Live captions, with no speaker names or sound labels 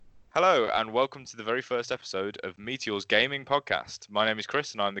Hello, and welcome to the very first episode of Meteor's Gaming Podcast. My name is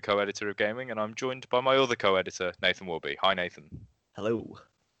Chris, and I'm the co-editor of Gaming, and I'm joined by my other co-editor, Nathan Warby. Hi, Nathan. Hello.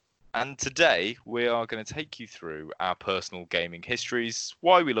 And today we are going to take you through our personal gaming histories,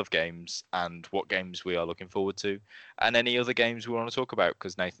 why we love games, and what games we are looking forward to, and any other games we want to talk about,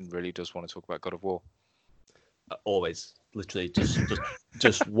 because Nathan really does want to talk about God of War. Always, literally,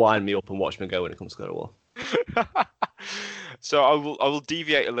 just wind me up and watch me go when it comes to God of War. So I will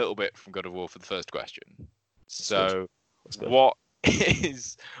deviate a little bit from God of War for the first question. So, Good. what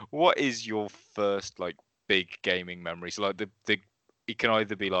is your first big gaming memory? So the it can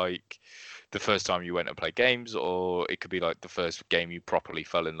either be like the first time you went and played games, or it could be like the first game you properly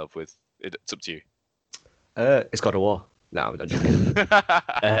fell in love with. It's up to you. It's God of War. No, I'm not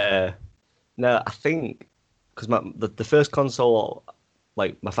joking. No, I think because the first console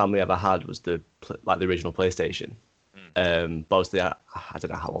my family ever had was the original PlayStation. But obviously I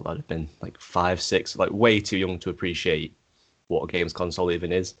don't know how old I'd have been, like 5, 6, way too young to appreciate what a games console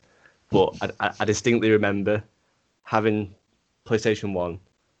even is. But I distinctly remember having PlayStation 1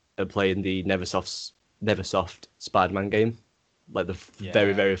 and playing the Neversoft Spider-Man game, the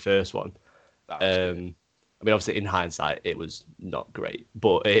very, very first one. I mean, obviously in hindsight it was not great,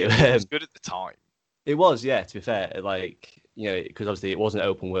 but it was good at the time. It was, yeah, to be fair. Because obviously it wasn't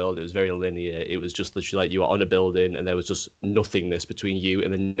open world, it was very linear. It was just literally you were on a building and there was just nothingness between you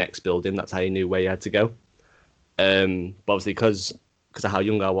and the next building. That's how you knew where you had to go. But obviously because of how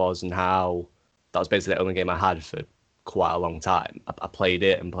young I was and how that was basically the only game I had for quite a long time, I played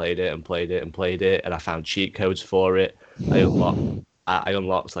it and played it and played it and played it, and I found cheat codes for it. I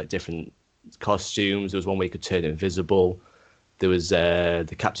unlocked different costumes. There was one where you could turn invisible. There was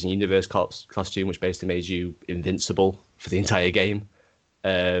the Captain Universe costume, which basically made you invincible for the entire game.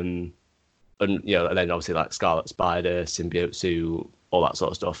 And then obviously Scarlet Spider, Symbiote Suit, all that sort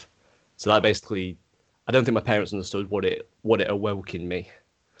of stuff. So that basically, I don't think my parents understood what it awoke in me.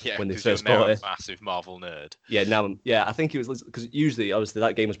 Yeah, when they first bought it. Massive Marvel nerd. Yeah, I think it was because usually, obviously,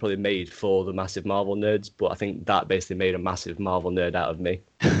 that game was probably made for the massive Marvel nerds, but I think that basically made a massive Marvel nerd out of me.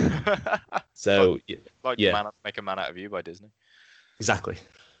 So, Make a Man Out of You by Disney. Exactly.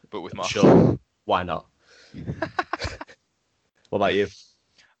 But with Marvel. Sure. Why not? What about you?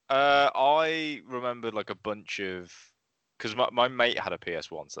 I remember a bunch of, because my mate had a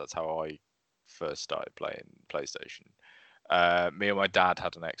PS1, so that's how I first started playing PlayStation. Me and my dad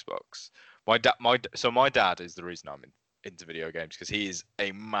had an Xbox. My dad is the reason I'm into video games, because he is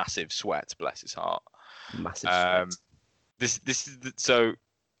a massive sweat, bless his heart. Massive sweat. This is so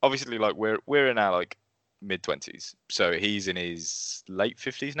obviously we're in our mid-20s, so he's in his late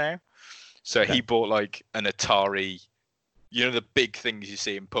 50s now. So okay. He bought an Atari, the big things you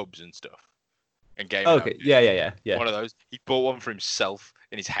see in pubs and stuff, and game. Okay, yeah. One of those. He bought one for himself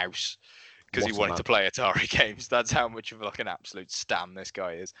in his house because he wanted to play Atari games. That's how much of an absolute stan this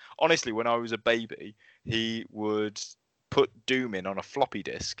guy is. Honestly, when I was a baby, he would put Doom in on a floppy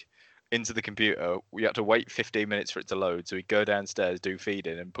disk into the computer. We had to wait 15 minutes for it to load, so he'd go downstairs, do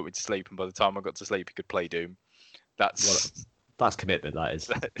feeding, and put me to sleep. And by the time I got to sleep, he could play Doom. That's commitment. That is.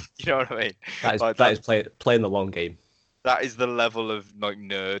 You know what I mean? That is playing the long game. That is the level of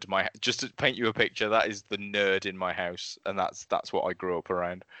nerd. Just to paint you a picture, that is the nerd in my house, and that's what I grew up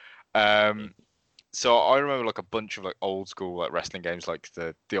around. So I remember a bunch of old school wrestling games,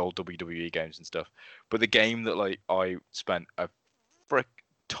 the old WWE games and stuff. But the game that I spent a frick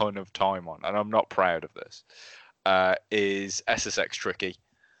ton of time on, and I'm not proud of this, is SSX Tricky.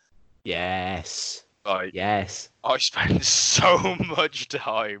 Yes. Yes. I spent so much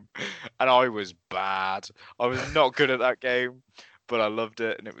time, and I was bad. I was not good at that game, but I loved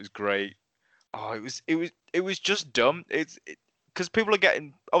it, and it was great. Oh, it was just dumb. It's because people are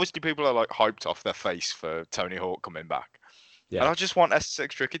hyped off their face for Tony Hawk coming back. Yeah. And I just want SSX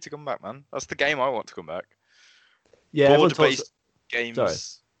Tricky to come back, man. That's the game I want to come back. Yeah, board-based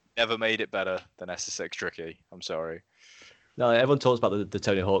games never made it better than SSX Tricky. I'm sorry. No, everyone talks about the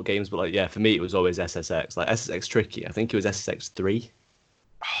Tony Hawk games, but for me it was always SSX. SSX Tricky, I think it was SSX 3.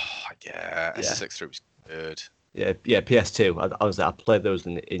 Oh yeah, SSX 3 was good. Yeah, PS2. Honestly, I played those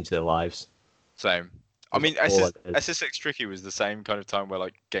into their lives. Same. I mean, SSX Tricky was the same kind of time where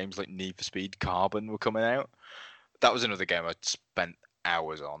games like Need for Speed Carbon were coming out. That was another game I spent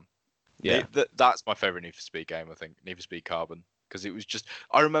hours on. Yeah, that's my favorite Need for Speed game. I think Need for Speed Carbon, because it was just.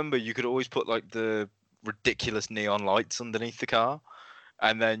 I remember you could always put the ridiculous neon lights underneath the car,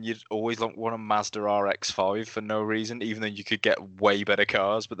 and then you'd always want a Mazda RX-5 for no reason, even though you could get way better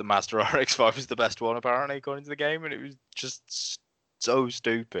cars. But the Mazda RX-5 was the best one apparently, according to the game, and it was just so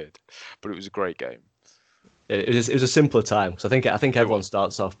stupid. But it was a great game. it was a simpler time. So I think everyone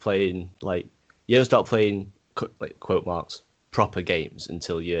starts off playing like you don't start playing like quote marks proper games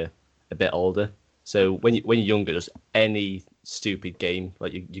until you're a bit older. So when you're younger, just any stupid game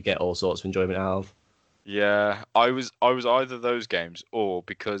like you get all sorts of enjoyment out of. Yeah, I was either those games or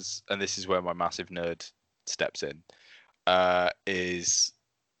because, and this is where my massive nerd steps in, is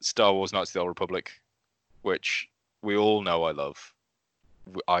Star Wars Knights of the Old Republic, which we all know I love.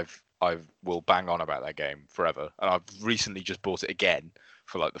 I will bang on about that game forever, and I've recently just bought it again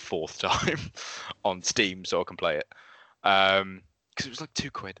for like the fourth time on Steam so I can play it. Because it was like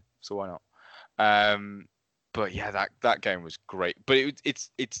 £2, so why not? But yeah, that game was great. But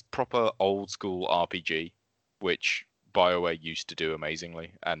it's proper old school RPG, which BioWare used to do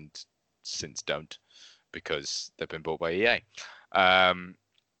amazingly, and since don't because they've been bought by EA.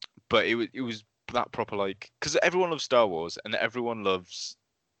 But it was that proper like because everyone loves Star Wars and everyone loves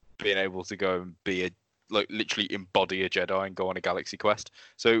being able to go and be a like literally embody a Jedi and go on a galaxy quest.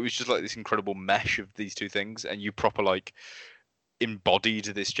 So it was just like this incredible mesh of these two things, and you proper like embodied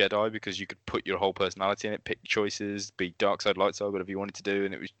this Jedi because you could put your whole personality in it, pick choices, be dark side, light side, whatever you wanted to do,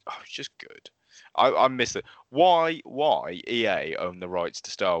 and it was just good. I miss it. Why EA own the rights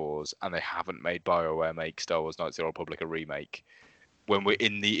to Star Wars and they haven't made BioWare make Star Wars Knights of the Old Republic a remake when we're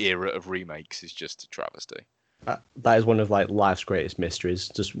in the era of remakes is just a travesty. That is one of like life's greatest mysteries.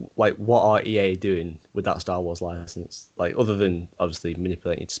 Just like what are EA doing with that Star Wars license? Like other than obviously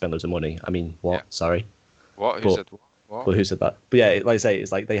manipulating you to spend loads of money. I mean, what? Yeah. Sorry. What? Who said what? But who said that? But yeah, like I say,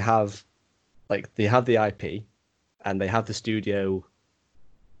 it's like they have the IP, and they have the studio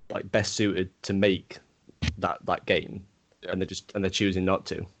like best suited to make that game, yeah. and they're choosing not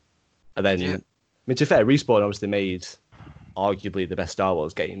to. And then, I mean, to be fair, Respawn obviously made arguably the best Star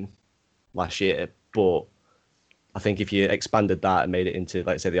Wars game last year, but I think if you expanded that and made it into,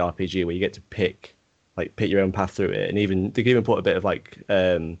 like, say, the RPG where you get to pick your own path through it, and they can even put a bit of like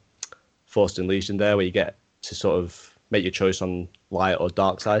Force Unleashed in there where you get to sort of make your choice on light or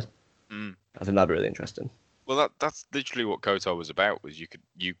dark side. I think that'd be really interesting. Well, that's literally what KOTOR was about. Was you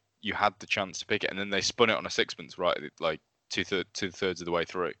had the chance to pick it, and then they spun it on a sixpence, right? Like two-thirds of the way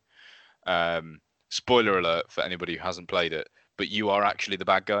through. Spoiler alert for anybody who hasn't played it, but you are actually the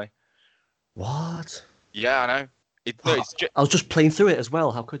bad guy. What? Yeah, I know. I was just playing through it as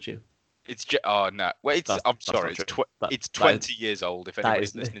well. How could you? Oh no. Well, I'm sorry. It's 20 years old. If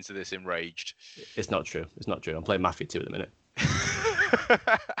anybody's listening to this enraged, it's not true. It's not true. I'm playing Mafia 2 at the minute.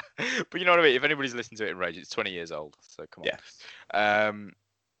 But you know what I mean. If anybody's listening to it enraged, it's 20 years old. So come on. Yeah.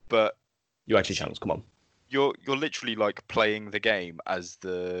 But you actually channels. Come on. You're literally like playing the game as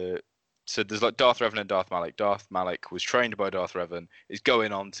So there's like Darth Revan and Darth Malak. Darth Malak was trained by Darth Revan, is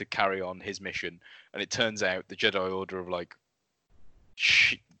going on to carry on his mission, and it turns out the Jedi Order have like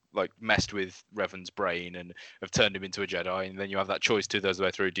messed with Revan's brain and have turned him into a Jedi. And then you have that choice 2/3 of the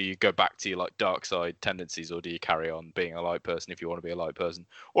way through: do you go back to your like dark side tendencies, or do you carry on being a light person if you want to be a light person?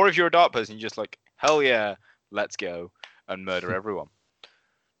 Or if you're a dark person, you're just like, hell yeah, let's go and murder everyone.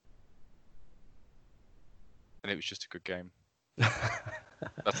 And it was just a good game.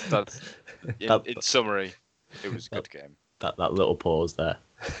 That's in summary, it was a good game. That little pause there.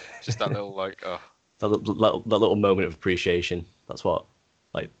 Just that little like that little moment of appreciation. That's what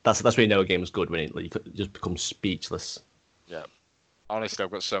that's when you know a game is good, when it just becomes speechless. Yeah. Honestly,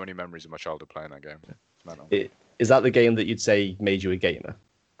 I've got so many memories of my childhood playing that game. Is that the game that you'd say made you a gamer?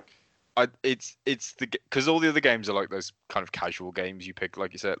 It's because all the other games are like those kind of casual games you pick,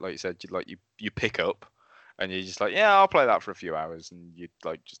 like you said, you pick up. And you're just like, yeah, I'll play that for a few hours, and you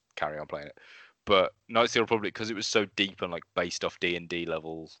like just carry on playing it. But Knights of the Old Republic, because it was so deep and like based off D&D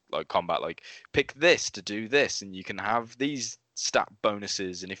levels, like combat, like pick this to do this, and you can have these stat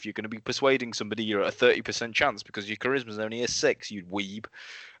bonuses. And if you're going to be persuading somebody, you're at a 30% chance because your charisma's only a 6. You'd weeb,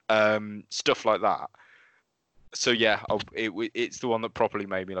 stuff like that. So yeah, it's the one that properly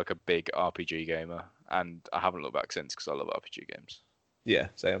made me like a big RPG gamer, and I haven't looked back since because I love RPG games. Yeah,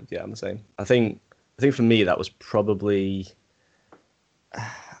 same. Yeah, I'm the same. I think for me that was probably I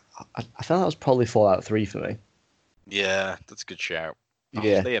felt that was probably Fallout 3 for me. Yeah, that's a good shout.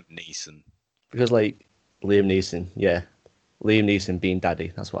 Yeah, Liam Neeson. Because like Liam Neeson being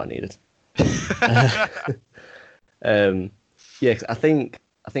daddy, that's what I needed. Yeah, I think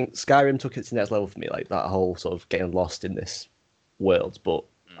Skyrim took it to the next level for me, like that whole sort of getting lost in this world. But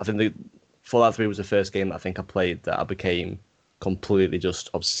I think the Fallout 3 was the first game that I think I played that I became completely just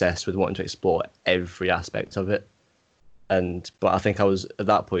obsessed with wanting to explore every aspect of it. But I think I was at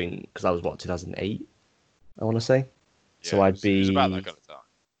that point, because I was 2008, I want to say. Yeah, so I'd be. It was about that kind of time.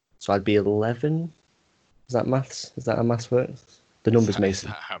 So I'd be 11. Is that maths? Is that how maths works? The numbers,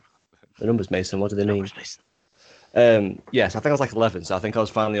 Mason. The numbers, Mason. What do they mean? Yes, I think I was like 11, so I think I was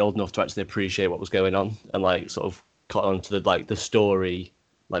finally old enough to actually appreciate what was going on and like sort of caught on to the story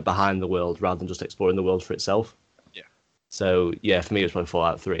like behind the world rather than just exploring the world for itself. Yeah. So yeah, for me it was probably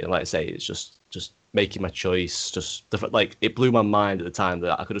Fallout 3, and like I say, it's just making my choice. Like it blew my mind at the time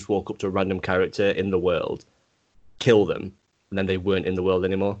that I could just walk up to a random character in the world, kill them, and then they weren't in the world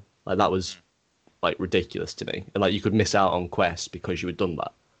anymore. Like that was like ridiculous to me, and like you could miss out on quests because you had done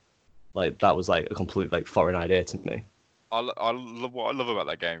that. Like that was like a complete like foreign idea to me. I love what I love about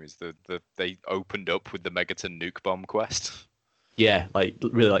that game is they opened up with the Megaton nuke bomb quest. Yeah, like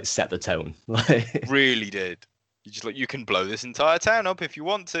really like set the tone. Like Really did. You just like you can blow this entire town up if you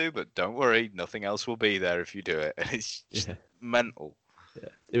want to, but don't worry, nothing else will be there if you do it. And it's just yeah. mental. Yeah.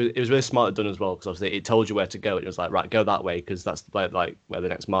 It was really smart done as well because obviously it told you where to go. It was like right, go that way because that's where the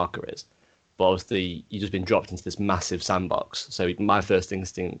next marker is. But obviously you just been dropped into this massive sandbox. So my first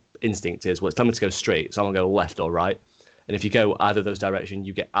instinct is well, it's time to go straight, so I'm gonna go left or right. And if you go either of those directions,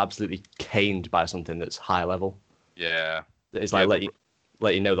 you get absolutely caned by something that's high level. Yeah. It's like Yeah,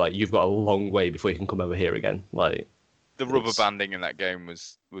 let you know like you've got a long way before you can come over here again. Like the rubber banding in that game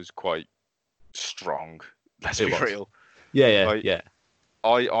was quite strong. Let's be real. Yeah, Like, yeah.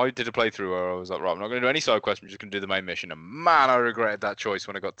 I did a playthrough where I was like, right, I'm not going to do any side quests. I'm just going to do the main mission. And man, I regretted that choice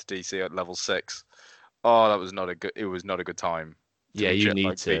when I got to DC at level 6. Oh, that was not a good. It was not a good time. Yeah, you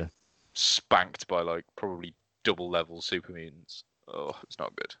need to be spanked by like probably double level super mutants. Oh, it's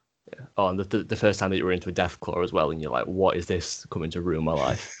not good. Yeah. Oh, and the first time that you were into a Deathclaw as well, and you're like, what is this coming to ruin my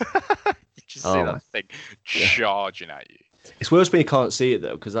life? You just see that thing charging at you. It's worse when you can't see it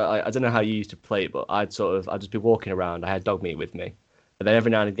though, because I don't know how you used to play it, but I'd just be walking around. I had dog meat with me, and then every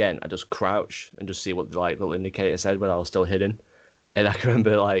now and again I just crouch and just see what the like little indicator said when I was still hidden. And I can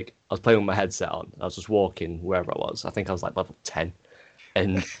remember like I was playing with my headset on. I was just walking wherever I was. I think I was like level 10,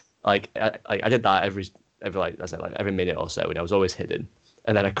 and like I did that every like I said like every minute or so, and I was always hidden.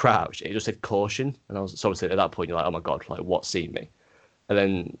 And then I crouched. It just said caution, and I was so obviously at that point you're like, oh my god, like what's seen me? And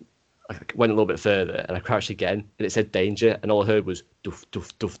then I went a little bit further, and I crouched again, and it said danger, and all I heard was doof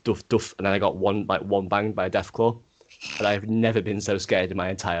doof doof doof doof, and then I got one banged by a Deathclaw, and I've never been so scared in my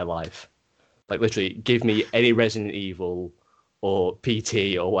entire life. Like literally, give me any Resident Evil or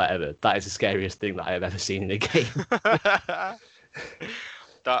PT or whatever. That is the scariest thing that I have ever seen in a game.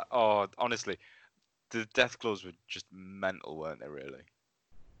 Honestly, the Deathclaws were just mental, weren't they? Really.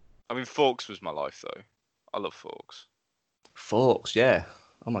 I mean, Forks was my life though. I love Forks. Forks, yeah.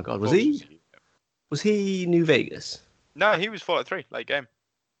 Oh my god, was he New Vegas? No, he was Fallout 3 late game.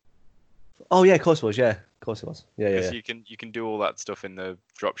 Oh yeah, of course it was. Yeah, of course it was. Yeah, yeah. Because you can do all that stuff in the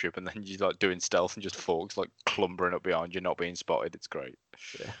dropship, and then you like doing stealth and just Forks like clumbering up behind you, not being spotted. It's great.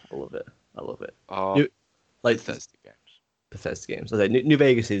 Yeah, I love it. I love it. Like Bethesda games. Bethesda games. I think New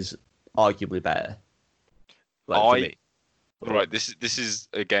Vegas is arguably better. For me. Right, this is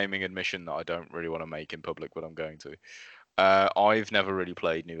a gaming admission that I don't really want to make in public, but I'm going to. I've never really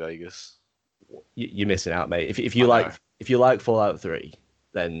played New Vegas. You're missing out, mate. If you like Fallout 3,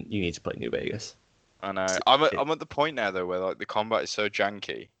 then you need to play New Vegas. I know. I'm at the point now though where like the combat is so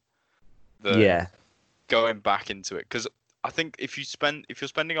janky that going back into it, because I think if you're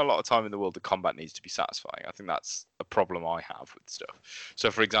spending a lot of time in the world, the combat needs to be satisfying. I think that's a problem I have with stuff. So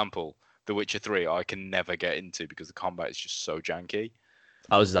for example, The Witcher 3 I can never get into because the combat is just so janky.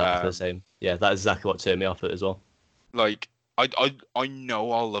 I was exactly the same. Yeah, that's exactly what turned me off it as well. Like I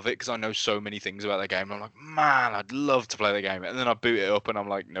know I'll love it because I know so many things about the game. I'm like, man, I'd love to play the game, and then I boot it up and I'm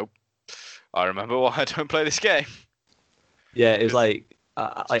like, nope. I remember why I don't play this game. Yeah, it was like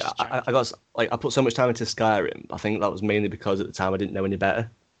I got like I put so much time into Skyrim. I think that was mainly because at the time I didn't know any better.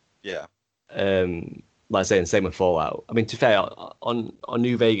 Yeah. Like I say, and same with Fallout. I mean, to be fair, on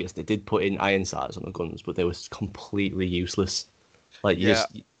New Vegas they did put in iron sights on the guns, but they were completely useless. Like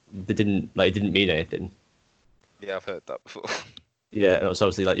they didn't mean anything. Yeah, I've heard that before. Yeah, and it's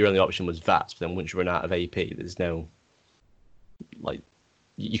obviously like your only option was VATS, but then once you run out of AP, there's no like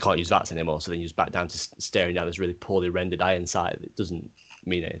you can't use VATS anymore. So then you're just back down to staring down this really poorly rendered iron sight that doesn't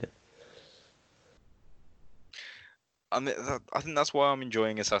mean anything. I think that's why I'm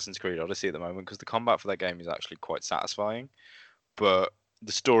enjoying Assassin's Creed Odyssey at the moment, because the combat for that game is actually quite satisfying, but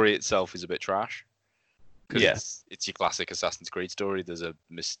the story itself is a bit trash. Because it's your classic Assassin's Creed story. There's a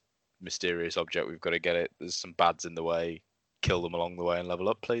mysterious object, we've got to get it. There's some bads in the way, kill them along the way and level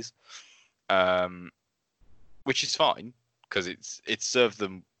up, please. Which is fine because it's served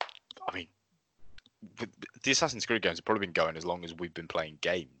them. I mean, the Assassin's Creed games have probably been going as long as we've been playing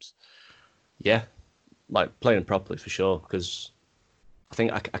games. Yeah, like playing them properly for sure. Because I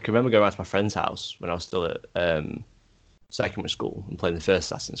think I can remember going around to my friend's house when I was still at secondary school and playing the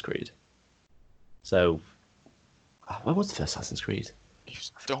first Assassin's Creed. So When was the first Assassin's Creed? It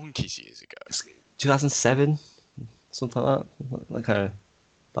was donkeys years ago. 2007, something like that. That kind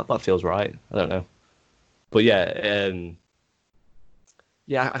of that feels right. I don't know, but yeah,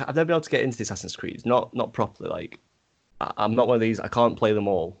 I've never been able to get into the Assassin's Creed. Not properly. Like I'm not one of these. I can't play them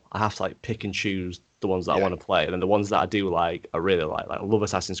all. I have to like pick and choose the ones that I want to play, and then the ones that I do like, I really like. Like I love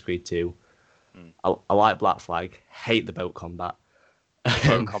Assassin's Creed 2. I like Black Flag. Hate the boat combat.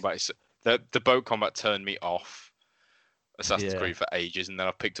 Boat combat is the boat combat turned me off Assassin's Yeah. Creed for ages, and then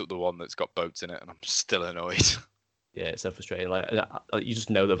I picked up the one that's got boats in it, and I'm still annoyed. Yeah, it's so frustrating. Like you just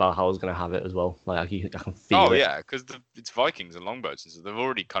know that Valhalla's gonna have it as well. Like I can feel Oh it. yeah, because it's Vikings and longboats, and so they've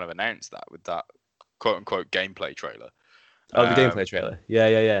already kind of announced that with that quote unquote gameplay trailer. Oh, the gameplay trailer.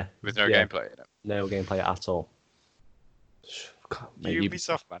 Yeah. With no Yeah. gameplay in it. No gameplay at all. God, mate,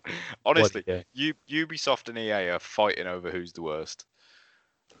 Ubisoft, man. Honestly, yeah. Ubisoft and EA are fighting over who's the worst.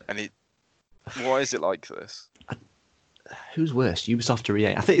 And why is it like this? Who's worse, Ubisoft or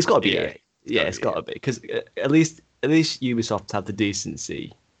EA? I think it's got to be EA. Yeah, it's got to be because at least Ubisoft have the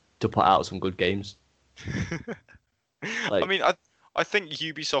decency to put out some good games. I mean, I think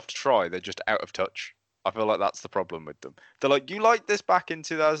Ubisoft try. They're just out of touch. I feel like that's the problem with them. They're like, you liked this back in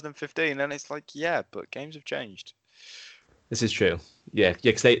 2015, and it's like, yeah, but games have changed. This is true. Yeah,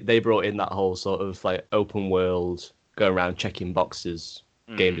 because they brought in that whole sort of like open world, going around checking boxes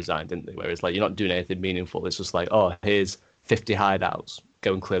game design, didn't they? Whereas like you're not doing anything meaningful. It's just like, oh, here's 50 hideouts.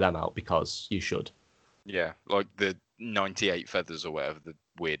 Go and clear them out because you should. Yeah, like the 98 feathers or whatever the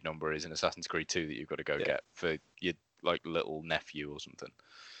weird number is in Assassin's Creed 2 that you've got to go get for your like little nephew or something.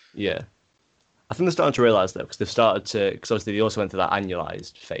 Yeah. I think they're starting to realise though, because they've started to, because obviously they also went through that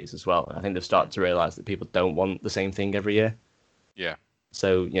annualised phase as well. I think they've started to realise that people don't want the same thing every year. Yeah.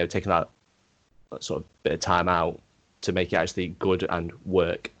 So, taking that sort of bit of time out to make it actually good and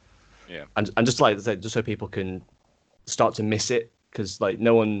work. Yeah. And just like I said, just so people can start to miss it, because like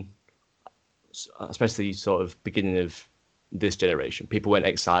no one, especially sort of beginning of this generation, people weren't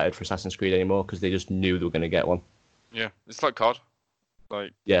excited for Assassin's Creed anymore because they just knew they were going to get one. Yeah, it's like COD.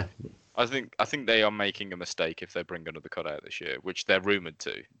 Like yeah, I think they are making a mistake if they bring another COD out this year, which they're rumored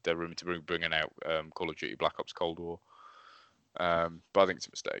to. They're rumored to be bringing out Call of Duty Black Ops Cold War. But I think it's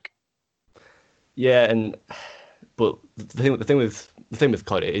a mistake. Yeah, but the thing with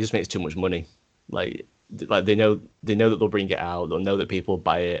COD, it just makes too much money. Like they know that they'll bring it out, they'll know that people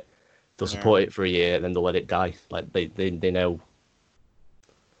buy it, they'll support it for a year, and then they'll let it die. Like they know.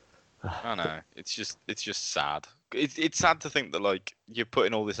 I know. It's just sad. It's sad to think that like you're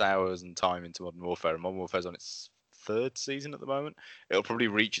putting all this hours and time into Modern Warfare, and Modern Warfare's on its 3rd season at the moment. It'll probably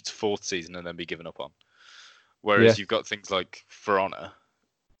reach its 4th season and then be given up on. Whereas you've got things like For Honor,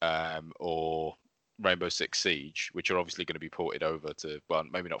 or Rainbow Six Siege, which are obviously going to be ported over to, well,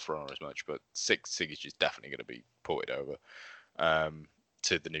 maybe not For Honor as much, but Siege is definitely going to be ported over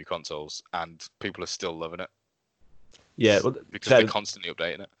to the new consoles, and people are still loving it. Yeah, because they're constantly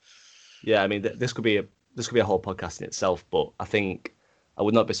updating it. Yeah, I mean, this could be a whole podcast in itself, but I think I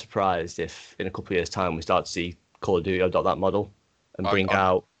would not be surprised if in a couple of years' time we start to see Call of Duty adopt that model and bring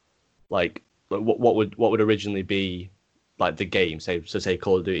out like what would originally be like the game, say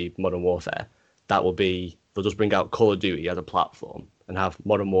Call of Duty Modern Warfare. That will be, they'll just bring out Call of Duty as a platform and have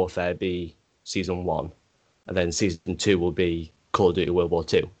Modern Warfare be Season 1, and then Season 2 will be Call of Duty World War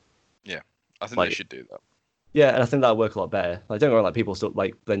 2. Yeah, I think they should do that. Yeah, and I think that'll work a lot better. Like, don't get me wrong, like people still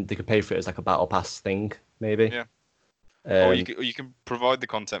like, then they could pay for it as like a battle pass thing, maybe. Yeah. Or you can provide the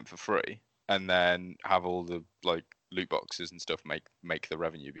content for free and then have all the like loot boxes and stuff make the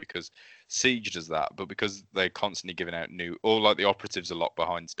revenue, because Siege does that, but because they're constantly giving out new, or like the operatives are locked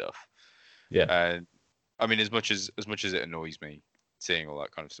behind stuff. Yeah. And I mean, as much as it annoys me seeing all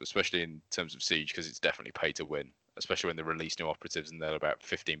that kind of stuff, especially in terms of Siege, because it's definitely pay to win, especially when they release new operatives and they're about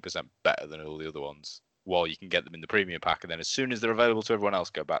 15% better than all the other ones, while you can get them in the premium pack, and then as soon as they're available to everyone else,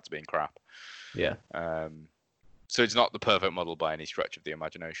 go back to being crap. Yeah. So it's not the perfect model by any stretch of the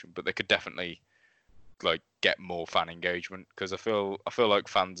imagination, but they could definitely like get more fan engagement, because I feel like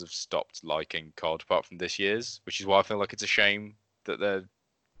fans have stopped liking COD apart from this year's, which is why I feel like it's a shame that they're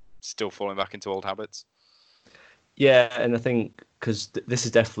still falling back into old habits. Yeah, and I think because this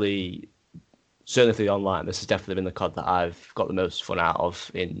is definitely, certainly for the online, this has definitely been the COD that I've got the most fun out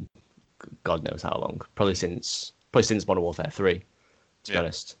of in God knows how long. Probably since Modern Warfare 3, to be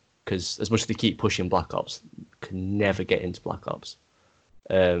honest. Because as much as they keep pushing Black Ops, can never get into Black Ops.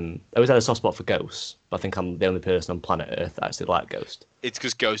 I always had a soft spot for Ghost, but I think I'm the only person on planet Earth that actually liked Ghost. It's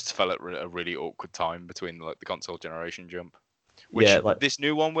because Ghost fell at a really awkward time between like the console generation jump. Which this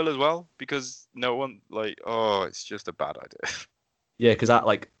new one will as well, because no one it's just a bad idea. Yeah, because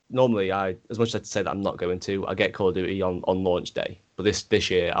normally as much as I'd say that I'm not going to, I get Call of Duty on launch day. But this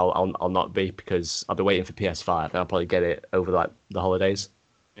year I'll not be, because I'll be waiting for PS5 and I'll probably get it over like the holidays.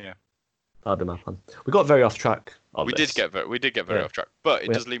 Yeah. That'll be my plan. We got very off track on We this. did get very off track, but it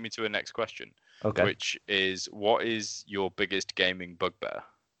We- does lead me to a next question, Okay. which is, what is your biggest gaming bugbear?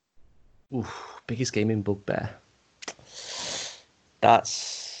 Oof, biggest gaming bugbear.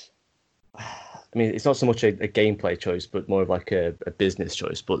 That's. I mean, it's not so much a gameplay choice, but more of like a business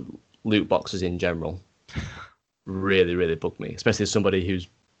choice. But loot boxes in general really, really bug me, especially as somebody who's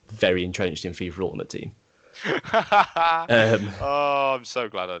very entrenched in FIFA Ultimate Team. Oh, I'm so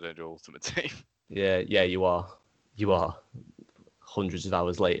glad I don't do Ultimate Team. Yeah, you are. You are. Hundreds of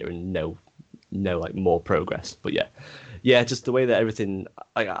hours later and no like more progress. But yeah, just the way that everything.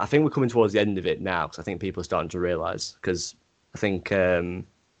 I think we're coming towards the end of it now, because I think people are starting to realise. Because I think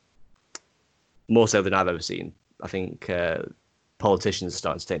more so than I've ever seen, I think politicians are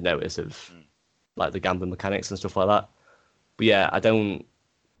starting to take notice of like the gambling mechanics and stuff like that. But yeah, I don't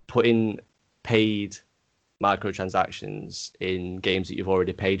put in paid microtransactions in games that you've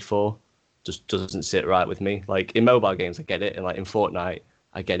already paid for. Just doesn't sit right with me. Like in mobile games, I get it, and like in Fortnite,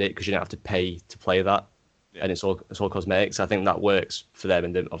 I get it, because you don't have to pay to play that, and it's all cosmetics. I think that works for them,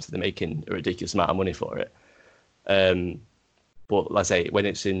 and obviously they're making a ridiculous amount of money for it. But like I say, when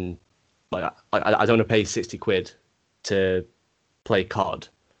it's in, like I don't want to pay 60 quid to play COD,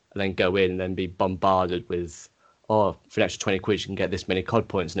 and then go in and then be bombarded with, oh, for an extra 20 quid you can get this many COD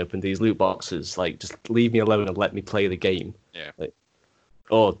points and open these loot boxes. Like, just leave me alone and let me play the game. Yeah. Like,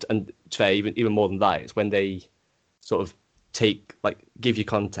 and to fair, even more than that, it's when they sort of give you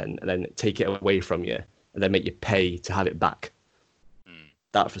content and then take it away from you and then make you pay to have it back.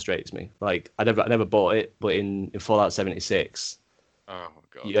 That frustrates me. Like, I never bought it, but in Fallout 76, oh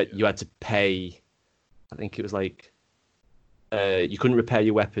god, you had to pay. I think it was like you couldn't repair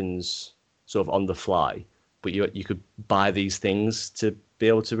your weapons sort of on the fly, but you could buy these things to be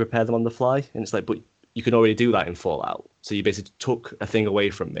able to repair them on the fly, and it's like, but you can already do that in Fallout. So you basically took a thing away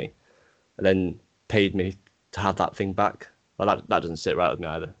from me, and then paid me to have that thing back. Well, that doesn't sit right with me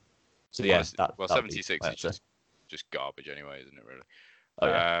either. So yeah, 76 is just garbage anyway, isn't it? Really. Oh,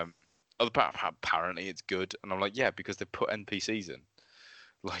 yeah. Apparently it's good, and I'm like, yeah, because they put NPCs in,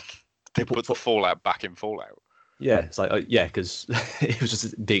 like they put the Fallout back in Fallout. Yeah, it's like because it was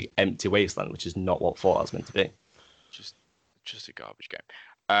just a big empty wasteland, which is not what Fallout's meant to be. Just a garbage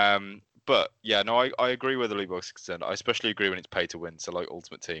game. But yeah, no, I agree where the loot box is concerned. I especially agree when it's pay to win. So like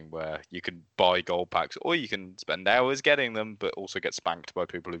Ultimate Team, where you can buy gold packs, or you can spend hours getting them, but also get spanked by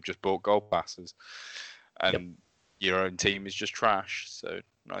people who've just bought gold passes, and your own team is just trash. So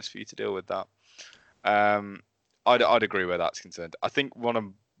nice for you to deal with that. I'd agree where that's concerned. I think one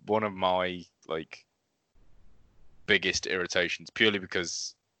of my like biggest irritations, purely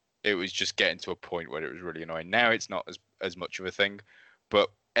because it was just getting to a point where it was really annoying. Now it's not as much of a thing, but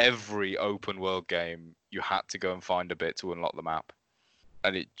every open world game you had to go and find a bit to unlock the map,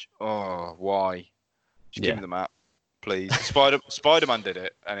 and why? Just give me the map, please. Spider-Man did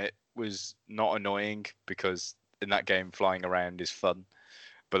it, and it was not annoying, because in that game flying around is fun.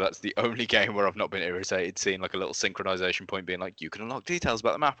 But that's the only game where I've not been irritated seeing like a little synchronization point being like, you can unlock details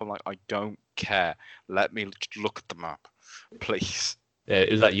about the map. I'm like, I don't care. Let me look at the map, please. Yeah,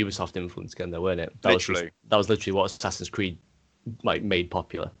 it was that Ubisoft influence again, though, weren't it? That was literally what Assassin's Creed like made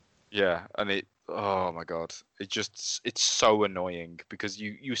popular. Yeah, and oh my god, it's so annoying, because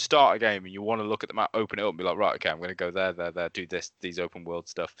you start a game and you want to look at the map, open it up, and be like, right, okay, I'm going to go there, do these open world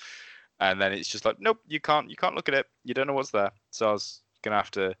stuff, and then it's just like, nope, you can't look at it, you don't know what's there. So I was gonna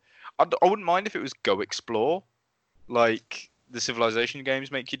have to. I wouldn't mind if it was go explore, like the Civilization games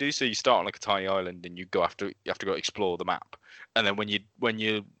make you do. So you start on like a tiny island and you have to go explore the map, and then when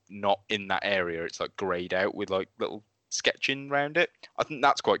you're not in that area, it's like grayed out with like little sketching around it. I think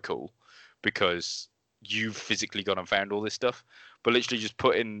that's quite cool, because you've physically gone and found all this stuff. But literally just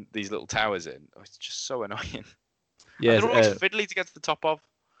putting these little towers in, it's just so annoying. Yeah, and they're always fiddly to get to the top of.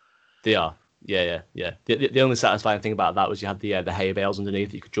 They are. Yeah. The only satisfying thing about that was you had the hay bales underneath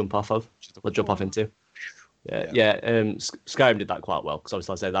that you could jump off of, or jump off into. Yeah. Skyrim did that quite well, because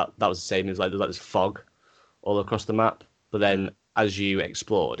obviously I say that was the same. It was like there's like this fog all across the map, but then as you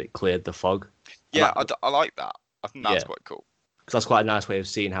explored, it cleared the fog. Yeah, I like that. I think that's quite cool. Because that's quite a nice way of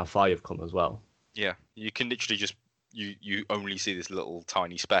seeing how far you've come as well. Yeah, you can literally just you only see this little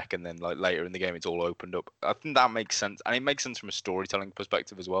tiny speck, and then like later in the game it's all opened up. I think that makes sense, and it makes sense from a storytelling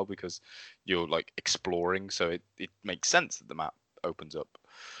perspective as well, because you're like exploring, so it makes sense that the map opens up.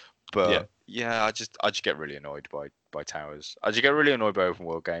 But yeah, I just get really annoyed by towers. I just get really annoyed by open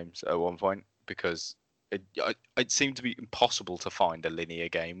world games at one point, because it seemed to be impossible to find a linear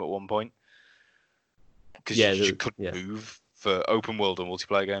game at one point because Yeah, you couldn't move for open world and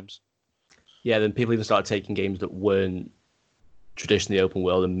multiplayer games. Yeah, then people even started taking games that weren't traditionally open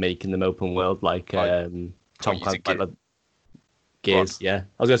world and making them open world, like Tom Clancy, like Gears. Yeah,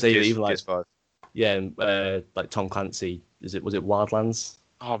 I was gonna say even like Gears 5. like Tom Clancy. Was it Wildlands?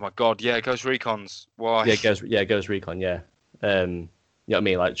 Oh my god, yeah, Ghost Recon's. Why? Ghost Recon. Yeah, you know what I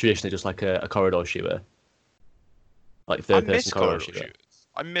mean? Like traditionally, just like a corridor shooter, like third-person corridor shooter.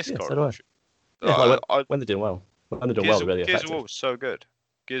 I miss corridor shooters. Yeah, when they're doing well. When they're doing well, they're really effective. Gears of War was so good.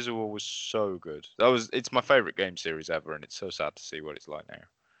 Gears of War was so good. It's my favorite game series ever, and it's so sad to see what it's like now.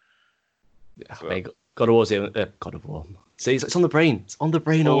 Yeah, I mean, God of War. See, it's on the brain. It's on the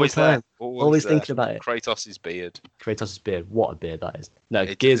brain all the time. Always thinking about it. Kratos' beard. What a beard that is. No,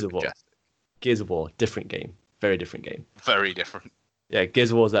 Gears of War. Gears of War, different game. Very different game. Very different. Yeah,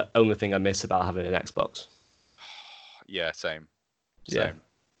 Gears of War is the only thing I miss about having an Xbox. Yeah, same. Yeah.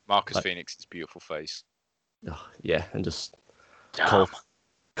 Marcus Phoenix's beautiful face. Oh, yeah, and just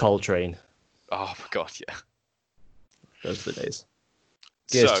Coltrane. Oh my god, yeah. Those are the days.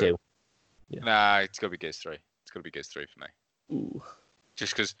 Gears 2. Yeah. Nah, it's gotta be Gears 3. It's gotta be Gears 3 for me. Ooh.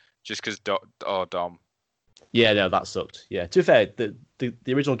 Just because Dom. Yeah, no, that sucked. Yeah, to be fair, the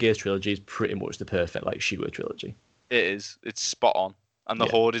original Gears trilogy is pretty much the perfect like shooter trilogy. It is. It's spot on, and the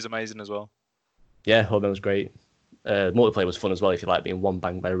Horde is amazing as well. Yeah, Horde was great. Multiplayer was fun as well if you like being one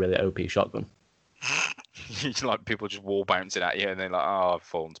banged by a really OP shotgun. You like people just wall bouncing at you, and they're like, "Oh, I've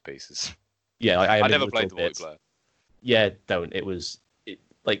fallen to pieces." Yeah, like, I never played the multiplayer. Yeah, don't. It was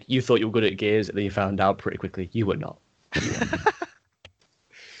like you thought you were good at Gears, and then you found out pretty quickly you were not.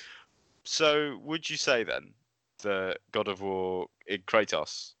 So, would you say then that God of War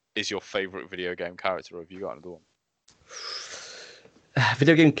Kratos is your favorite video game character, or have you got another one?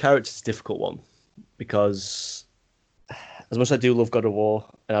 Video game character is a difficult one because as much as I do love God of War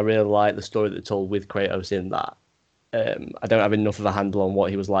and I really like the story that they told with Kratos in that, I don't have enough of a handle on what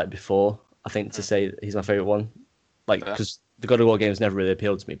he was like before, I think, to say he's my favourite one. Like, because the God of War games never really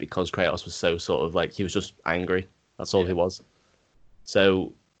appealed to me because Kratos was so sort of like, he was just angry. That's all he was.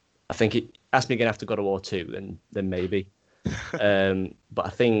 So I think ask me again after God of War 2, then maybe. But I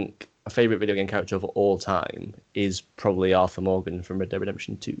think my favourite video game character of all time is probably Arthur Morgan from Red Dead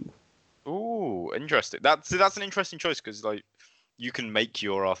Redemption 2. Ooh, interesting. That's an interesting choice because like you can make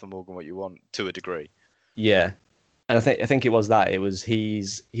your Arthur Morgan what you want to a degree. Yeah, and I think it was that. It was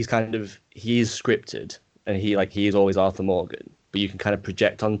he's scripted and he is always Arthur Morgan, but you can kind of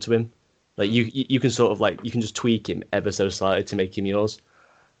project onto him. Like you can sort of like you can just tweak him ever so slightly to make him yours.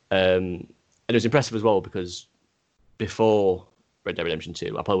 And it was impressive as well because before Red Dead Redemption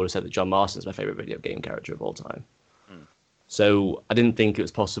 2, I probably would have said that John Marston's my favourite video game character of all time. So I didn't think it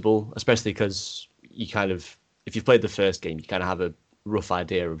was possible, especially because you kind of, if you've played the first game, you kind of have a rough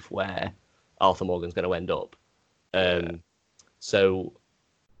idea of where Arthur Morgan's going to end up. So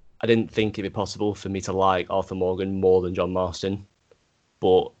I didn't think it'd be possible for me to like Arthur Morgan more than John Marston,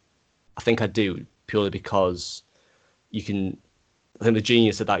 but I think I do purely because I think the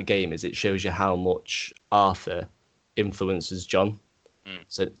genius of that game is it shows you how much Arthur influences John.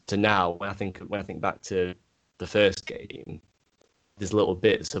 So to now, when I think back to the first game, there's little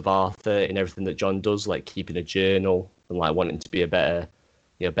bits of Arthur in everything that John does, like keeping a journal and like wanting to be a better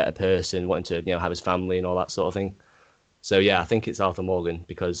person, wanting to have his family and all that sort of thing. So yeah, I think it's Arthur Morgan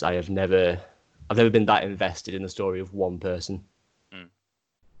because I've never been that invested in the story of one person.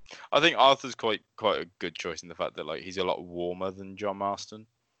 I think Arthur's quite a good choice in the fact that like he's a lot warmer than John Marston.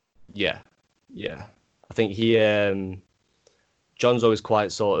 Yeah. I think John's always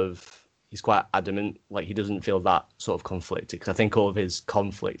he's quite adamant, like he doesn't feel that sort of conflicted because I think all of his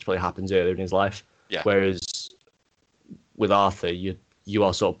conflict probably happens earlier in his life. Yeah. Whereas with Arthur, you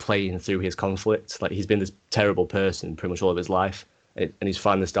are sort of playing through his conflict. Like he's been this terrible person pretty much all of his life, and he's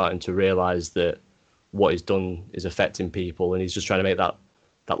finally starting to realise that what he's done is affecting people, and he's just trying to make that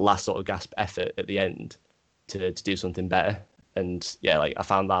last sort of gasp effort at the end to do something better. And yeah, like I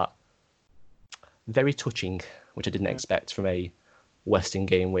found that very touching, which I didn't expect from a Western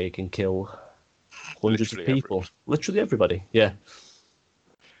game where you can kill hundreds of people, literally everybody. Yeah,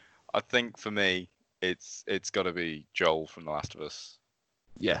 I think for me, it's got to be Joel from The Last of Us.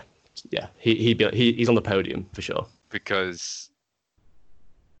 Yeah, he's on the podium for sure. Because,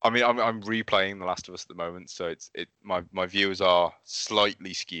 I mean, I'm replaying The Last of Us at the moment, so my views are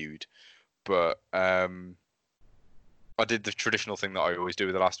slightly skewed, but I did the traditional thing that I always do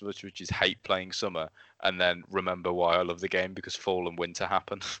with The Last of Us, which is hate playing summer and then remember why I love the game because fall and winter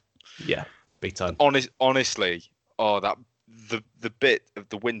happen. Yeah, big time. Honestly, the bit of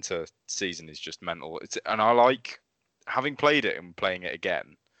the winter season is just mental. And I like having played it and playing it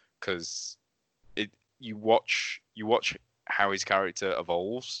again because you watch how his character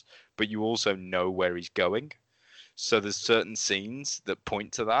evolves, but you also know where he's going. So there's certain scenes that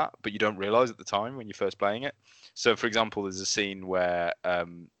point to that, but you don't realize at the time when you're first playing it. So for example, there's a scene where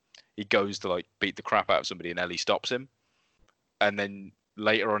he goes to like beat the crap out of somebody and Ellie stops him, and then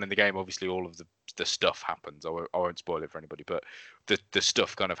later on in the game, obviously all of the stuff happens. I won't spoil it for anybody, but the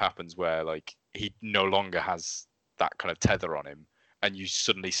stuff kind of happens where like he no longer has that kind of tether on him, and you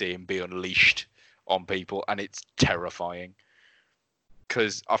suddenly see him be unleashed on people, and it's terrifying.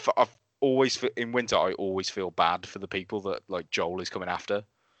 Because I've always in winter, I always feel bad for the people that like Joel is coming after.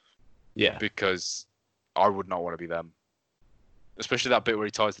 Yeah. Because I would not want to be them. Especially that bit where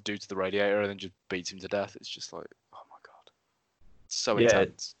he ties the dude to the radiator and then just beats him to death. It's just like, oh my god, it's so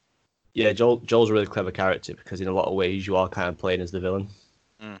intense. Yeah, Joel's a really clever character because in a lot of ways you are kind of playing as the villain.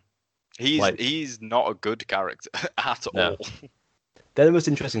 He's not a good character at all. They're the most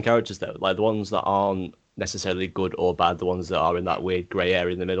interesting characters though, like the ones that aren't necessarily good or bad, the ones that are in that weird grey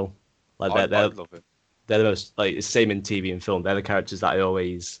area in the middle. Like I love it. They're the most like it's the same in TV and film. They're the characters that I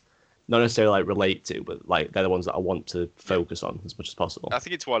always not necessarily like relate to, but like they're the ones that I want to focus on as much as possible. I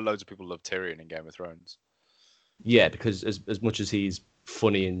think it's why loads of people love Tyrion in Game of Thrones. Yeah, because as much as he's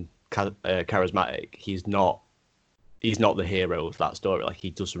funny and charismatic, he's not the hero of that story. Like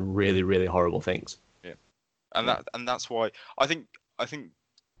he does some really, really horrible things. Yeah, and that's why I think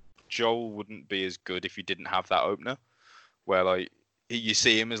Joel wouldn't be as good if you didn't have that opener, where like you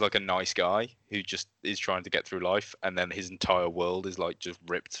see him as like a nice guy who just is trying to get through life, and then his entire world is like just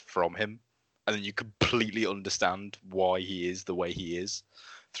ripped from him, and then you completely understand why he is the way he is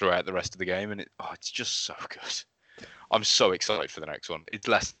throughout the rest of the game, and it's just so good. I'm so excited for the next one. It's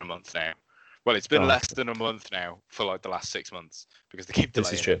less than a month now. Well, it's been less than a month now for like the last 6 months because they keep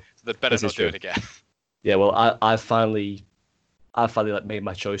delaying. This is true. So they better not do it again. Yeah, well, I finally like made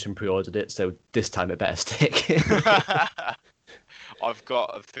my choice and pre-ordered it, so this time it better stick. I've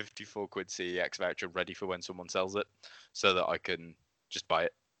got a 54 quid CEX voucher ready for when someone sells it, so that I can just buy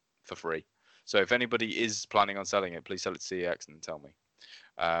it for free. So if anybody is planning on selling it, please sell it to CEX and tell me,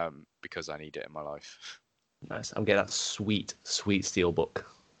 because I need it in my life. Nice. I'm getting that sweet steelbook.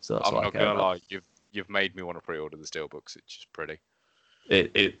 So that's I'm not gonna lie, you've made me want to pre-order the steelbooks. It's just pretty.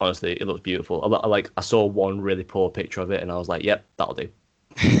 It honestly, it looks beautiful. I saw one really poor picture of it, and I was like, "Yep, that'll do."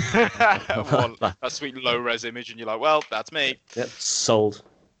 That sweet low-res image, and you're like, "Well, that's me." Yep, sold.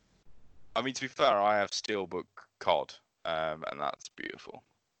 I mean, to be fair, I have steelbook COD, and that's beautiful.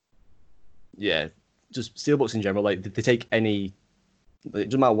 Yeah, just steelbooks in general. Like they take any. It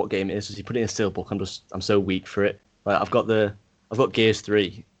doesn't matter what game it is. Just you put it in a steelbook, I'm so weak for it. Like I've got Gears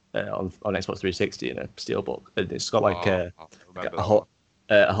 3 on Xbox 360 in a steelbook, and it's got like a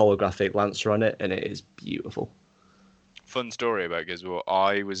holographic Lancer on it, and it is beautiful. Fun story about Gears of War.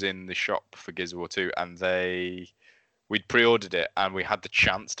 I was in the shop for Gears of War 2, and we'd pre-ordered it, and we had the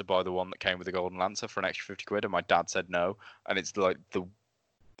chance to buy the one that came with the Golden Lancer for an extra 50 quid, and my dad said no. And it's like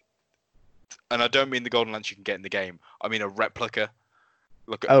and I don't mean the Golden Lancer you can get in the game. I mean a replica.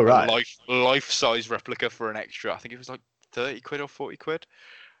 Look at a life-size replica for an extra. I think it was like 30 quid or 40 quid.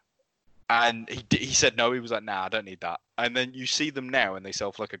 And he said no. He was like, nah, I don't need that. And then you see them now, and they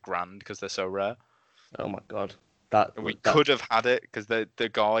sell for like $1,000 because they're so rare. Oh my god. We could have had it because the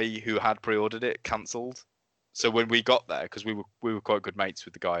guy who had pre-ordered it cancelled. So when we got there, because we were quite good mates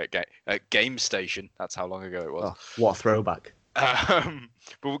with the guy at Game Station. That's how long ago it was. Oh, what a throwback. But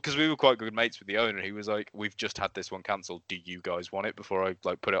because we were quite good mates with the owner, he was like, "We've just had this one cancelled. Do you guys want it before I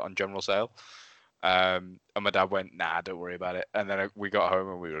like put it on general sale?" And my dad went, "Nah, don't worry about it." And then we got home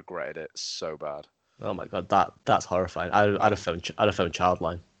and we regretted it so bad. Oh my god, that's horrifying. I'd have phoned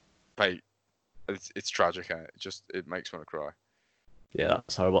Childline. Mate, it's tragic. It makes me want to cry. Yeah,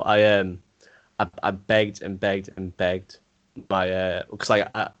 that's horrible. I begged and begged and begged my because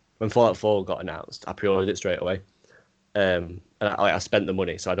when Fallout 4 got announced, I pre-ordered it straight away. And I spent the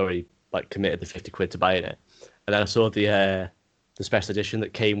money, so I'd already like committed the 50 quid to buying it. And then I saw the special edition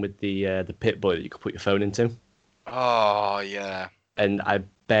that came with the Pip-Boy that you could put your phone into. Oh yeah. And I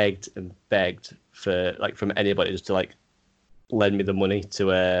begged and begged for like from anybody just to like lend me the money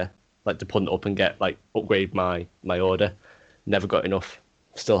to like to punt up and get like upgrade my order. Never got enough.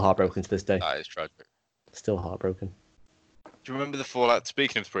 Still heartbroken to this day. That is tragic. Still heartbroken. Do you remember the Fallout?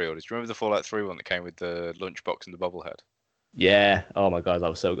 Speaking of pre-orders, do you remember the Fallout 3 one that came with the lunchbox and the bobblehead? Yeah. Oh my god, that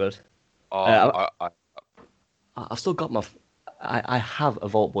was so good. Oh, I've still got my. I have a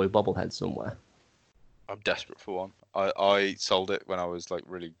Vault Boy bobblehead somewhere. I'm desperate for one. I sold it when I was like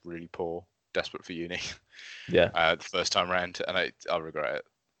really, really poor, desperate for uni. Yeah, The first time round, and I regret it.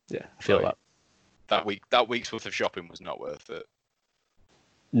 yeah, I feel Like, that. That week's worth of shopping was not worth it.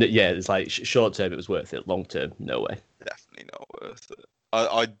 Yeah, it's like short term it was worth it. Long term, no way. Definitely not worth it.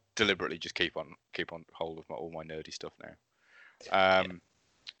 I deliberately just keep on hold of all my nerdy stuff now.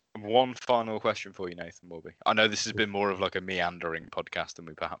 One final question for you, Nathan Morby. I know this has been more of like a meandering podcast than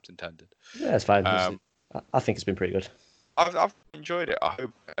we perhaps intended. Yeah, it's fine. Um, I think it's been pretty good. I've enjoyed it. I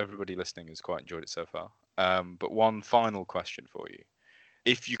hope everybody listening has quite enjoyed it so far. But one final question for you: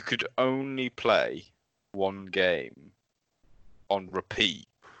 if you could only play one game on repeat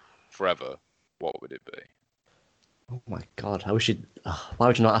forever, what would it be? Oh my god, I wish you'd. Why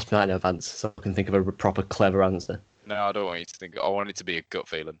would you not ask me that in advance so I can think of a proper clever answer? No, I don't want you to think. I want it to be a gut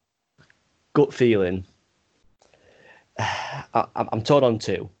feeling. Gut feeling. I'm torn on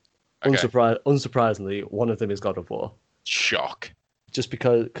two. Okay. Unsurprisingly, one of them is God of War. Shock. Just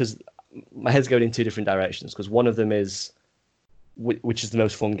because my head's going in two different directions. Because one of them is, which is the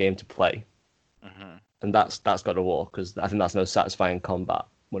most fun game to play, and that's God of War. Because I think that's the most satisfying combat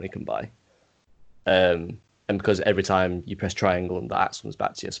money can buy. And because every time you press triangle and the axe comes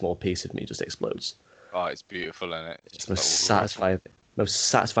back to you, a small piece of me just explodes. Oh, it's beautiful, isn't it? It's the most satisfying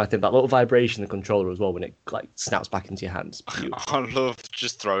thing. That little vibration in the controller as well when it like snaps back into your hands. I love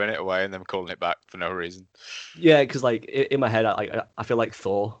just throwing it away and then calling it back for no reason. Yeah, because like in my head, I feel like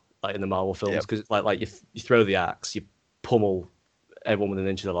Thor, like in the Marvel films, because it's like you throw the axe, you pummel everyone within an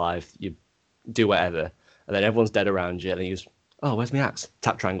inch of their life, you do whatever, and then everyone's dead around you, and then you just, oh, where's my axe?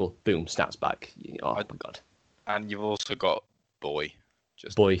 Tap triangle, boom, snaps back. Oh my god. And you've also got Boy.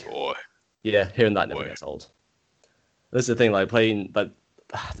 Just Boy. Yeah, hearing that never gets old. This is the thing, like playing, but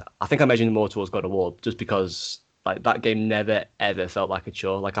I think I'm edging more towards God of War just because like that game never ever felt like a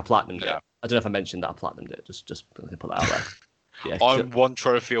chore. Like I platinumed it. I don't know if I mentioned that I platinumed it. Just put that out there. Yeah. I'm one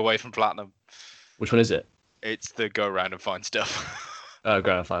trophy away from platinum. Which one is it? It's the go around and find stuff. Oh, go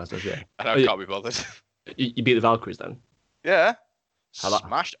around and find stuff. Yeah. And I can't be bothered. You beat the Valkyries then? Yeah. How that?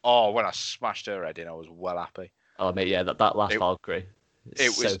 Smashed. Oh, when I smashed her head in, I was well happy. Oh mate, yeah, that last Valkyrie.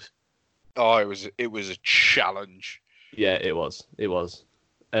 It was. Oh, it was a challenge. Yeah, it was. It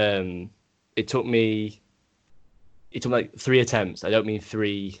took me like 3 attempts. I don't mean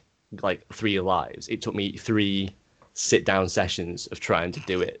three lives. It took me 3 sit down sessions of trying to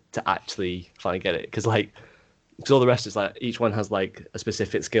do it to actually finally get it. Because all the rest is like each one has like a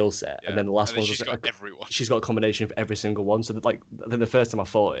specific skill set, and then the last one's just got everyone. She's got a combination of every single one. So that, like then the first time I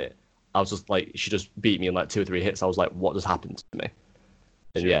fought it, I was just like, she just beat me in like 2 or 3 hits. I was like, what just happened to me?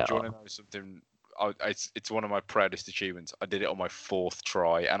 And do you want to know something? It's one of my proudest achievements. I did it on my 4th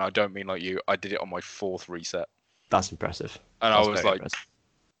try, and I don't mean like you. I did it on my 4th reset. That's impressive. And that's I was like,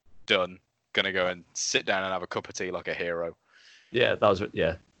 done. Gonna go and sit down and have a cup of tea like a hero. Yeah, that was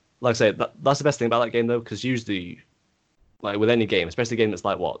Like I say, that's the best thing about that game though, because usually, like with any game, especially a game that's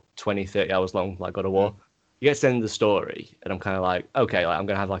like 20, 30 hours long, like God of War, you get to the end of the story, and I'm kind of like, okay, like I'm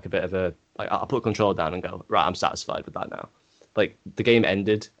gonna have like a bit of a I'll put the controller down and go, right, I'm satisfied with that now. Like the game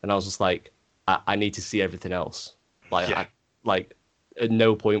ended, and I was just like, I need to see everything else. Like, at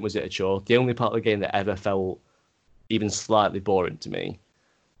no point was it a chore. The only part of the game that ever felt even slightly boring to me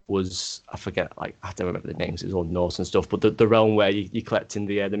was, I forget, like I don't remember the names. It was all Norse and stuff, but the realm where you're collecting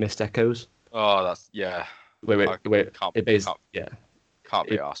the mist echoes. Oh, that's Where it basically can't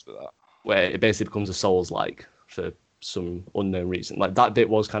be asked for that. Where it basically becomes a Souls-like for some unknown reason. Like that bit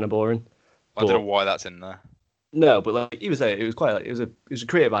was kind of boring. I don't know why that's in there. No, but like he was there, it was quite like it was a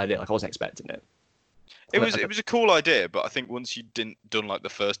creative idea. Like I wasn't expecting it. It was a cool idea, but I think once you done like the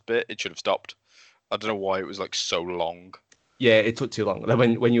first bit, it should have stopped. I don't know why it was like so long. Yeah, it took too long. Like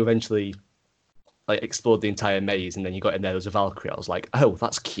when you eventually like explored the entire maze and then you got in there as a Valkyrie, I was like, oh,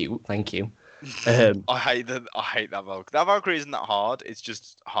 that's cute, thank you. I hate that Valkyrie. That Valkyrie isn't that hard. It's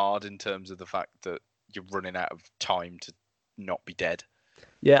just hard in terms of the fact that you're running out of time to not be dead.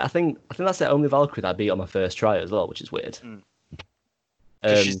 Yeah, I think that's the only Valkyrie that I beat on my first try as well, which is weird.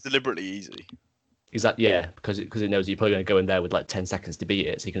 She's deliberately easy. Exactly, yeah, because it knows you're probably going to go in there with like 10 seconds to beat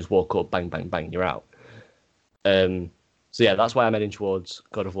it, so you can just walk up, bang, bang, bang, you're out. So yeah, that's why I'm heading towards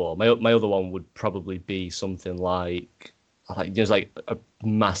God of War. My other one would probably be something like just like a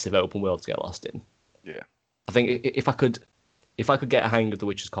massive open world to get lost in. Yeah, I think if I could get a hang of The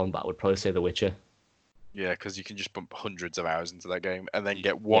Witcher's combat, I would probably say The Witcher. Yeah, because you can just pump hundreds of hours into that game and then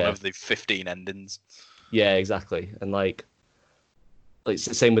get one of the 15 endings. Yeah, exactly. And like it's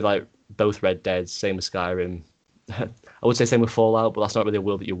the same with like both Red Dead, same with Skyrim. I would say same with Fallout, but that's not really a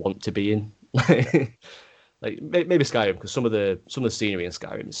world that you want to be in. Like maybe Skyrim, because some of the scenery in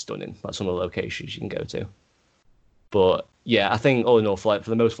Skyrim is stunning. Like some of the locations you can go to. But yeah, I think all in all, for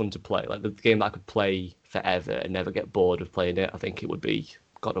the most fun to play, like the game that I could play forever and never get bored of playing it, I think it would be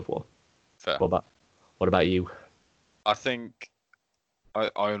God of War. Fair. What about you? I think I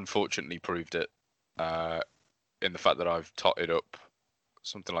unfortunately proved it in the fact that I've totted up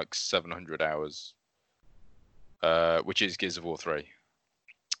something like 700 hours, which is Gears of War 3.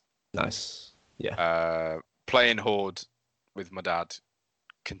 Nice. Yeah. Playing Horde with my dad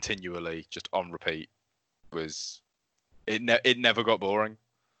continually, just on repeat, it never got boring.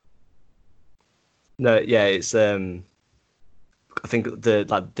 No, yeah, it's I think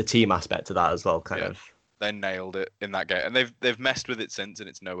the team aspect of that as well, kind of. They nailed it in that game, and they've messed with it since, and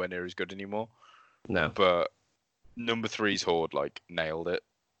it's nowhere near as good anymore. No. But number 3's Horde nailed it.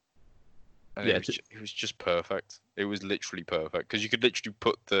 And yeah, it was just perfect. It was literally perfect because you could literally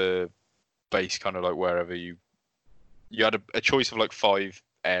put the base kind of wherever you had a choice of 5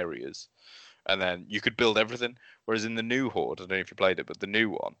 areas, and then you could build everything. Whereas in the new Horde, I don't know if you played it, but the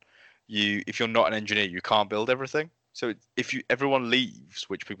new one, if you're not an engineer, you can't build everything. So if everyone leaves,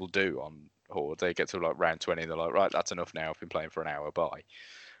 which people do on Horde, they get to round 20, they're like, right, that's enough now. I've been playing for an hour. Bye.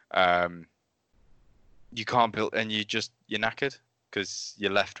 You can't build, and you're knackered because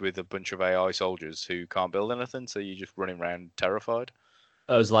you're left with a bunch of AI soldiers who can't build anything. So you're just running around terrified.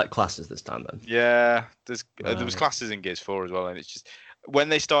 Oh, it was classes this time then. Yeah, there was classes in Gears 4 as well, and it's just when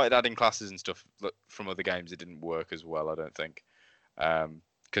they started adding classes and stuff from other games, it didn't work as well. I don't think,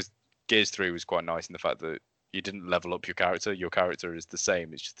 because Gears 3 was quite nice in the fact that you didn't level up your character. Your character is the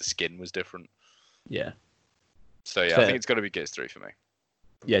same. It's just the skin was different. Yeah. So yeah, I think it's got to be Gears 3 for me.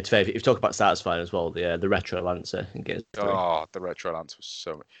 Yeah, it's fair. If you talk about satisfying as well, the Retro Lancer in Gears 3. Oh, the Retro Lance was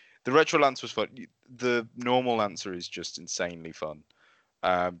the Retro Lance was fun. The normal Lancer is just insanely fun.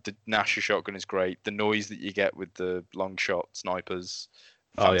 The Nasher shotgun is great. The noise that you get with the long shot snipers,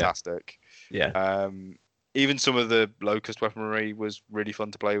 fantastic. Yeah. Even some of the Locust weaponry was really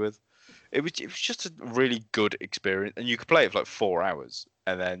fun to play with. It was just a really good experience, and you could play it for 4 hours,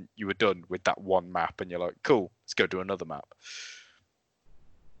 and then you were done with that one map, and you're like, cool, let's go do another map.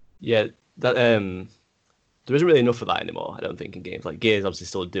 Yeah, that there isn't really enough of that anymore. I don't think in games Gears obviously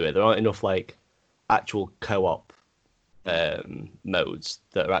still do it. There aren't enough actual co-op modes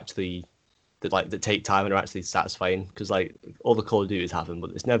that are actually that take time and are actually satisfying, because all the Call of Duties have them, but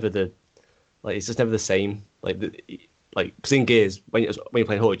it's never it's just never the same. Because in Gears, when you're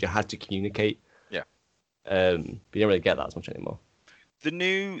playing Horde, you had to communicate. Yeah. But you don't really get that as much anymore. The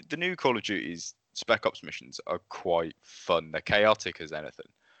new Call of Duty's Spec Ops missions are quite fun. They're chaotic as anything.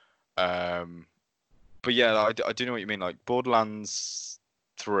 But yeah, I do know what you mean. Borderlands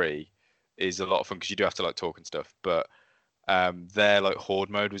 3 is a lot of fun because you do have to talk and stuff, but their Horde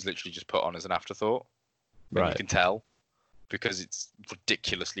mode was literally just put on as an afterthought. Right. You can tell because it's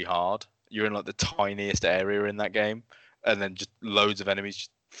ridiculously hard. You're in the tiniest area in that game, and then just loads of enemies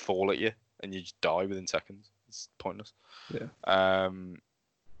just fall at you, and you just die within seconds. It's pointless. Yeah.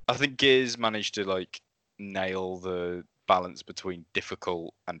 I think Gears managed to nail the balance between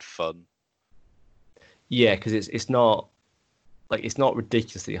difficult and fun. Yeah, because it's not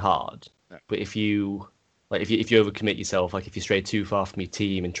ridiculously hard, but if you if you overcommit yourself, if you stray too far from your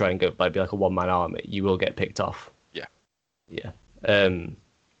team and try and go be a one-man army, you will get picked off. Yeah. Yeah.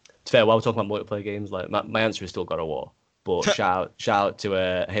 It's fair. While we're talking about multiplayer games, my answer is still God of War, but shout out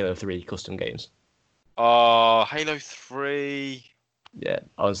to Halo 3 custom games. Oh, Halo 3. Yeah,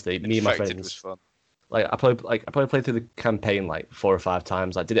 honestly, me and my friends. Was fun. I probably played through the campaign 4 or 5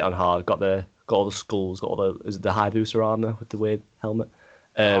 times. I did it on hard. Got all the skulls. Got all the Hayabusa armor with the weird helmet.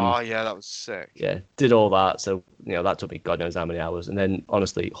 Yeah, that was sick. Yeah, did all that. So that took me God knows how many hours. And then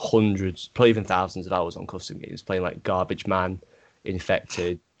honestly, hundreds, probably even thousands of hours on custom games, playing Garbage Man,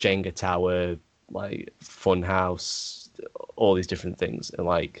 Infected, Jenga Tower, Funhouse, all these different things, and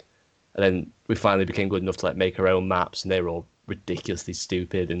then we finally became good enough to make our own maps, and they were all ridiculously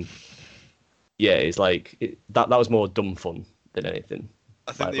stupid. And yeah, it's that was more dumb fun than anything.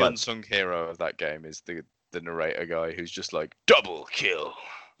 I think the unsung hero of that game is the narrator guy who's just double kill.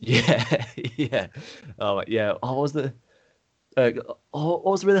 Yeah, yeah. Oh yeah. What was the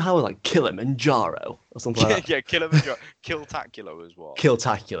really how Kilimanjaro or something like that? Yeah, Kilimanjaro. Killtacular was what?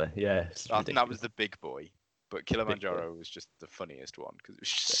 Killtacular, yeah. I think that was the big boy, but Kilimanjaro was just the funniest one because it was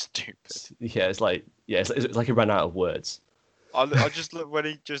just stupid. Yeah, it's like he ran out of words. I just look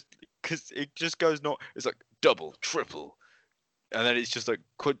when because it just goes it's double, triple, and then it's just and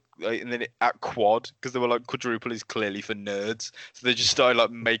then at quad, because they were quadruple is clearly for nerds, so they just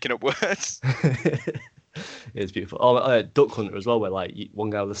started making up words. It's beautiful. Oh, Duck Hunter as well, where one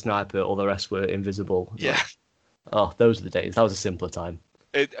guy with a sniper, all the rest were invisible. Yeah. Oh, those are the days. That was a simpler time.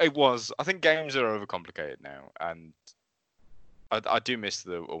 It was. I think games are overcomplicated now, and I do miss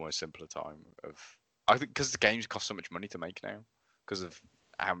the almost simpler time of. I think because the games cost so much money to make now, because of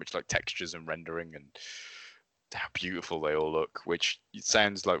how much like textures and rendering and how beautiful they all look. Which it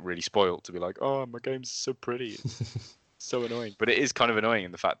sounds like really spoiled to be like, oh, my game's so pretty. It's so annoying, but it is kind of annoying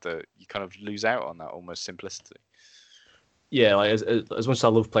in the fact that you kind of lose out on that almost simplicity. Yeah, like as much as I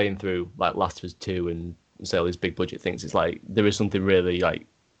love playing through like Last of Us 2 and say all these big budget things, it's like there is something really like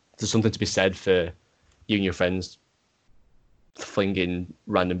there's something to be said for you and your friends flinging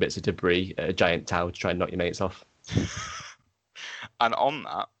random bits of debris at a giant tower to try and knock your mates off. And on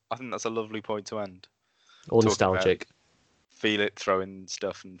that, I think that's a lovely point to end. All nostalgic. Feel it, throwing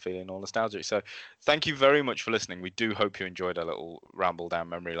stuff and feeling all nostalgic. So thank you very much for listening. We do hope you enjoyed our little ramble down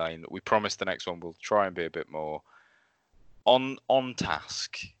memory lane. We promise the next one will try and be a bit more on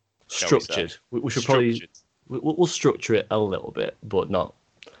task. Structured. We should probably we'll structure it a little bit, but not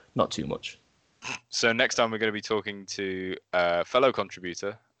too much. So next time we're going to be talking to a fellow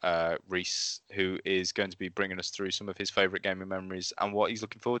contributor, Reese, who is going to be bringing us through some of his favourite gaming memories and what he's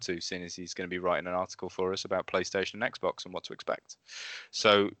looking forward to, seeing as he's going to be writing an article for us about PlayStation and Xbox and what to expect.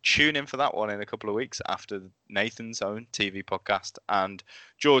 So tune in for that one in a couple of weeks after Nathan's own TV podcast and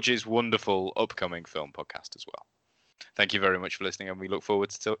George's wonderful upcoming film podcast as well. Thank you very much for listening, and we look forward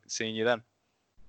to seeing you then.